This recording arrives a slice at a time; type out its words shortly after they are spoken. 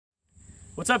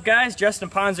What's up guys, Justin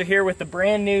Ponsor here with the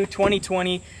brand new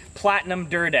 2020 Platinum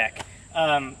Dura-Deck.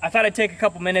 I thought I'd take a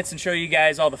couple minutes and show you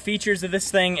guys all the features of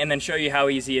this thing and then show you how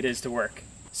easy it is to work.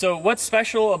 So what's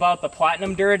special about the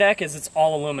Platinum Dura-Deck is it's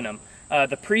all aluminum.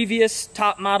 The previous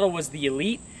top model was the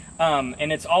Elite,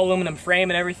 and it's all aluminum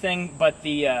frame and everything, but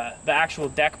the actual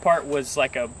deck part was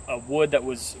like a wood that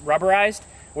was rubberized,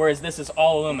 whereas this is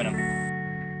all aluminum.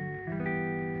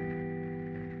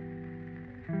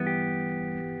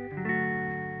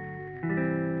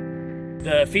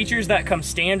 The features that come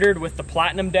standard with the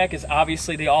Platinum deck is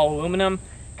obviously the all aluminum.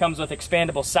 Comes with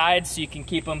expandable sides, so you can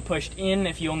keep them pushed in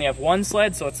if you only have one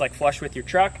sled, so it's like flush with your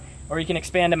truck, or you can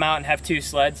expand them out and have two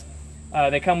sleds.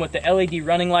 They come with the LED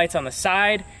running lights on the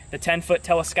side, the 10-foot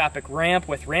telescopic ramp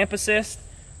with ramp assist.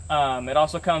 It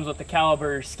also comes with the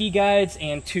caliber ski guides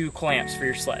and 2 clamps for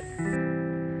your sled.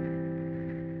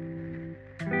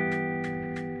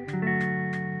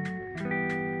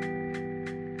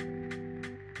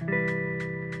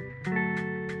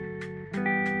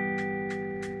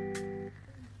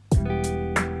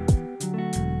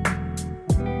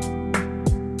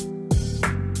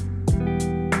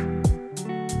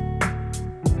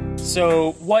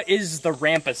 So what is the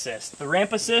ramp assist? The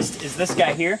ramp assist is this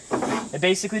guy here. It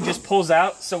basically just pulls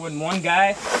out, so when one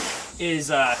guy is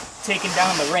taking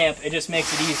down the ramp, it just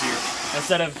makes it easier.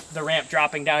 Instead of the ramp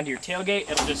dropping down to your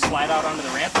tailgate, it'll just slide out onto the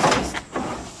ramp assist.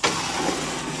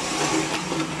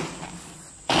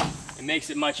 It makes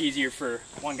it much easier for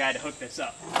one guy to hook this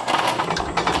up.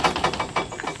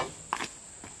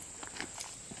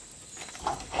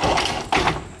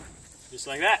 Just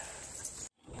like that.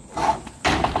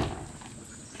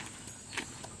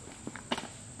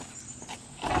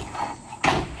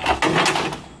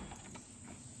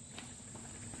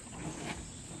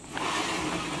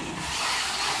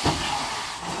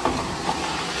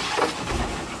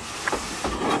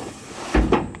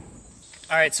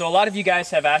 Alright, so a lot of you guys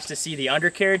have asked to see the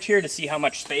undercarriage here to see how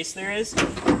much space there is.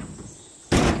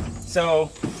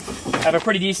 So, I have a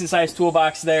pretty decent sized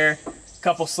toolbox there, a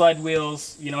couple sled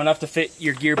wheels, you know, enough to fit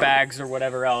your gear bags or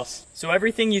whatever else. So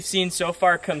everything you've seen so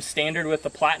far comes standard with the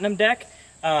Platinum deck,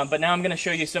 but now I'm going to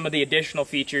show you some of the additional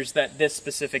features that this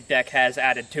specific deck has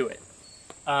added to it.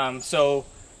 So,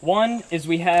 one is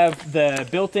we have the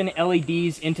built-in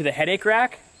LEDs into the headache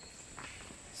rack.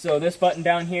 So this button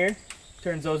down here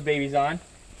turns those babies on,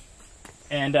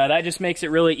 and that just makes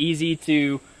it really easy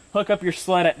to hook up your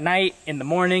sled at night, in the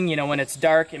morning, you know, when it's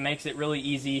dark. It makes it really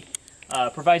easy.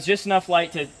 Provides just enough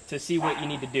light to see what you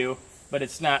need to do, but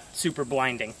it's not super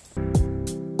blinding.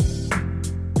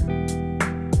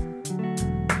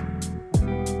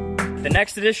 The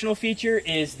next additional feature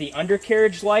is the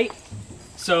undercarriage light.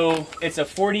 So it's a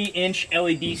 40-inch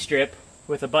LED strip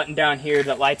with a button down here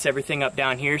that lights everything up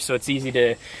down here, so it's easy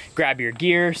to grab your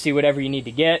gear, see whatever you need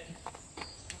to get.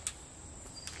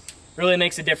 Really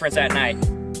makes a difference at night.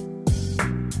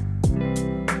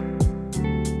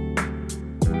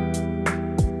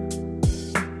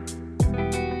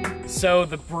 So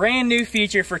the brand new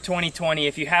feature for 2020,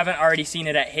 if you haven't already seen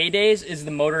it at Heydays, is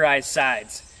the motorized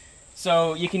sides.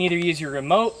 So you can either use your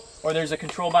remote, or there's a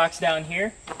control box down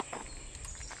here.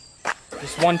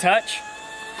 Just one touch.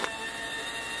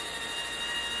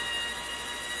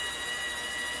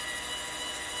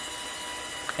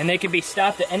 And they can be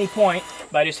stopped at any point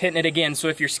by just hitting it again. So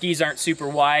if your skis aren't super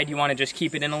wide, you want to just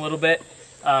keep it in a little bit,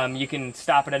 you can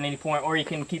stop it at any point, or you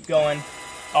can keep going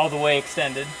all the way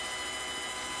extended.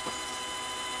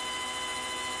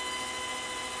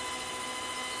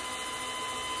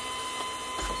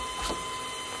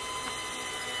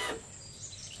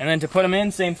 And then to put them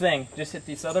in, same thing. Just hit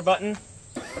this other button.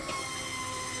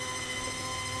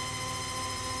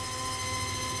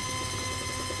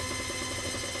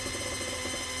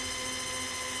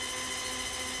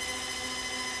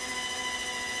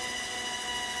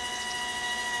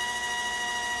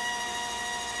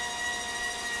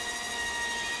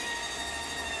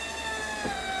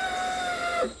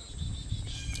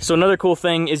 So another cool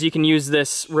thing is you can use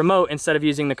this remote instead of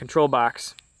using the control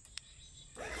box.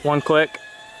 One click.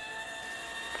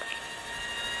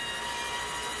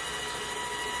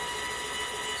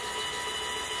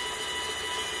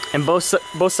 And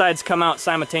both sides come out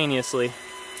simultaneously.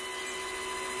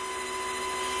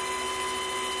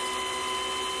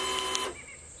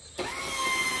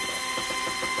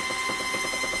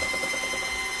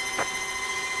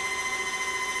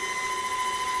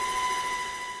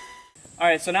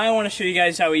 Alright, so now I want to show you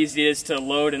guys how easy it is to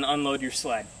load and unload your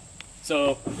sled.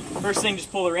 So, first thing,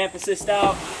 just pull the ramp assist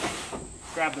out,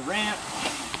 grab the ramp,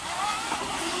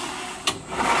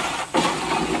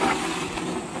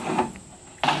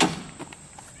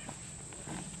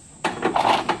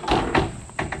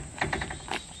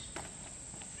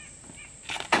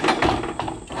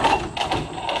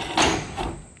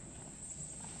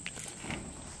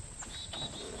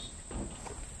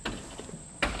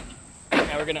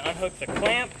 going to unhook the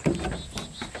clamp.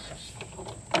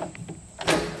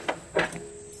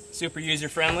 Super user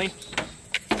friendly.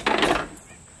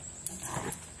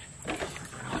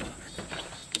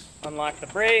 Unlock the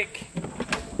brake.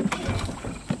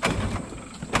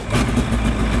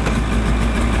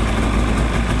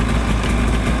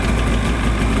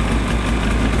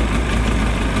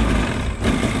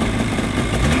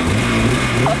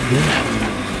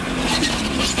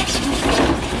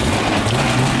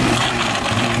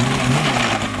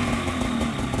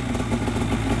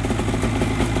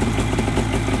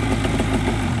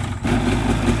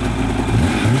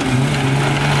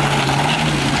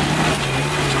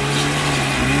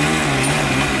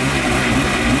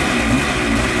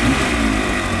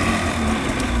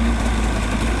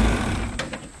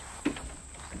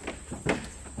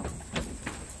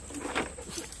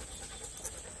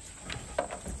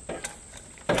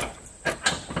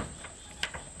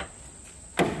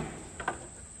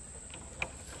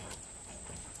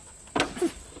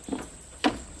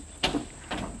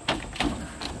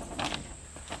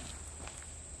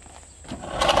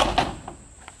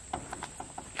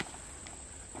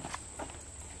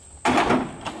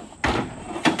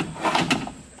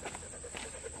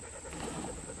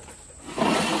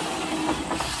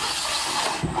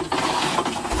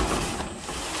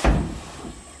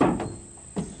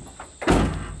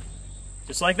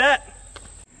 Just like that.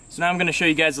 So now I'm going to show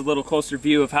you guys a little closer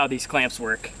view of how these clamps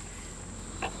work.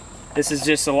 This is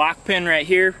just a lock pin right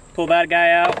here. Pull that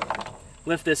guy out,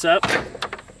 lift this up,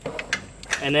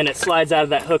 and then it slides out of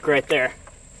that hook right there.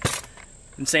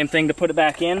 And same thing to put it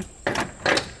back in.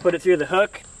 Put it through the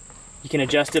hook. You can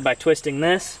adjust it by twisting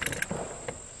this.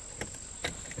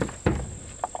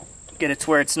 Get it to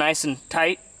where it's nice and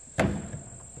tight. And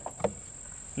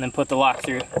then put the lock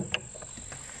through.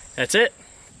 That's it.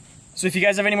 So if you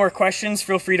guys have any more questions,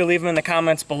 feel free to leave them in the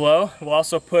comments below. We'll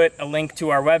also put a link to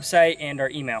our website and our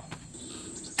email.